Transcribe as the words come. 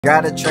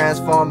Gotta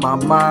transform my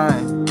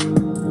mind,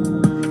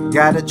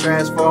 gotta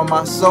transform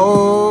my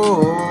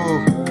soul,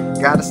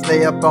 gotta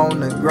stay up on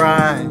the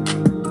grind,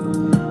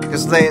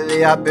 cause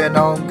lately I've been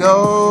on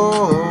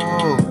go.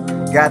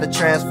 Gotta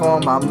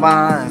transform my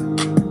mind,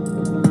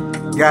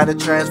 gotta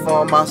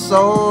transform my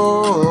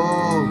soul,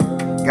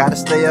 gotta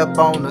stay up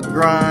on the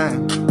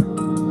grind,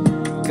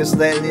 cause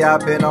lately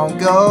I've been on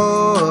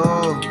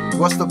go.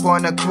 What's the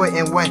point of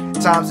quitting when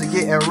times are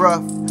getting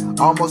rough?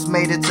 Almost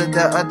made it to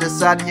the other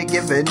side and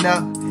you're giving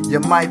up. You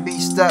might be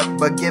stuck,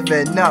 but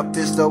giving up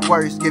is the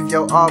worst. Give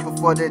your all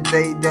before the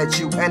day that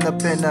you end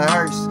up in a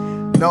hearse.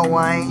 No,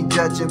 I ain't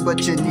judging,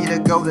 but you need to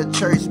go to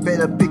church.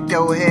 Better pick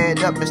your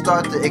head up and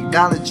start to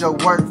acknowledge your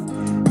worth.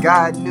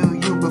 God knew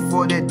you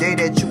before the day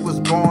that you was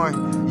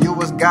born. You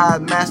was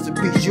God's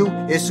masterpiece, you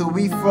is who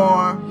we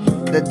formed.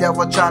 The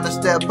devil trying to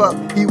step up,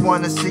 he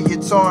wanna see you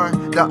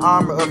torn. The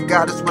armor of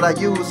God is what I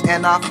use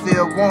and I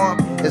feel warm.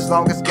 As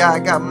long as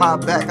God got my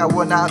back, I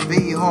will not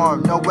be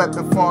harmed. No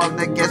weapon formed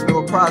against me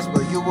will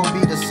prosper, you will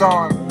be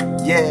disarmed.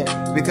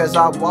 Yeah, because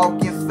I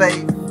walk in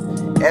faith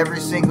every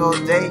single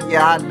day.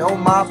 Yeah, I know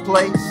my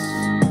place.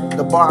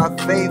 The bar of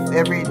faith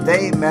every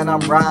day, man,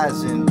 I'm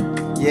rising.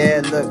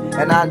 Yeah, look,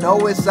 and I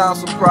know it sounds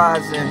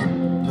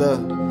surprising. Look,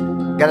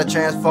 gotta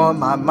transform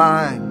my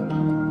mind,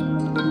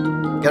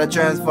 gotta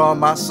transform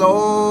my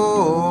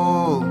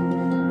soul,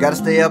 gotta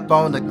stay up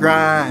on the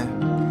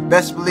grind.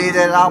 Best believe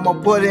that I'ma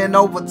put in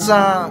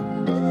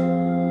overtime.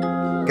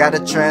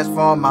 Gotta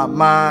transform my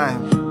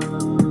mind,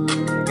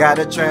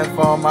 gotta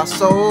transform my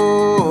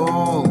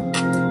soul,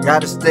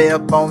 gotta stay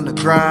up on the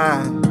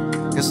grind,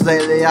 cause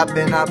lately I've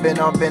been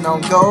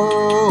on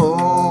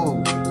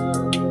go.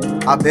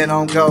 I've been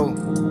on go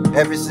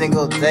every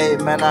single day,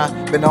 man.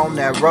 I've been on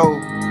that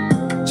road,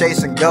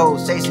 chasing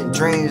goals, chasing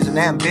dreams and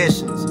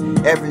ambitions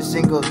every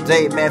single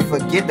day, man.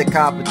 Forget the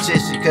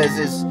competition, cause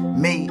it's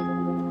me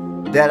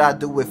that I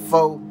do it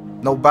for.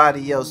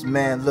 Nobody else,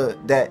 man. Look,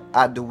 that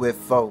I do it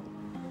for.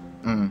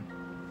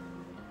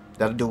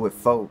 That I do it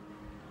for.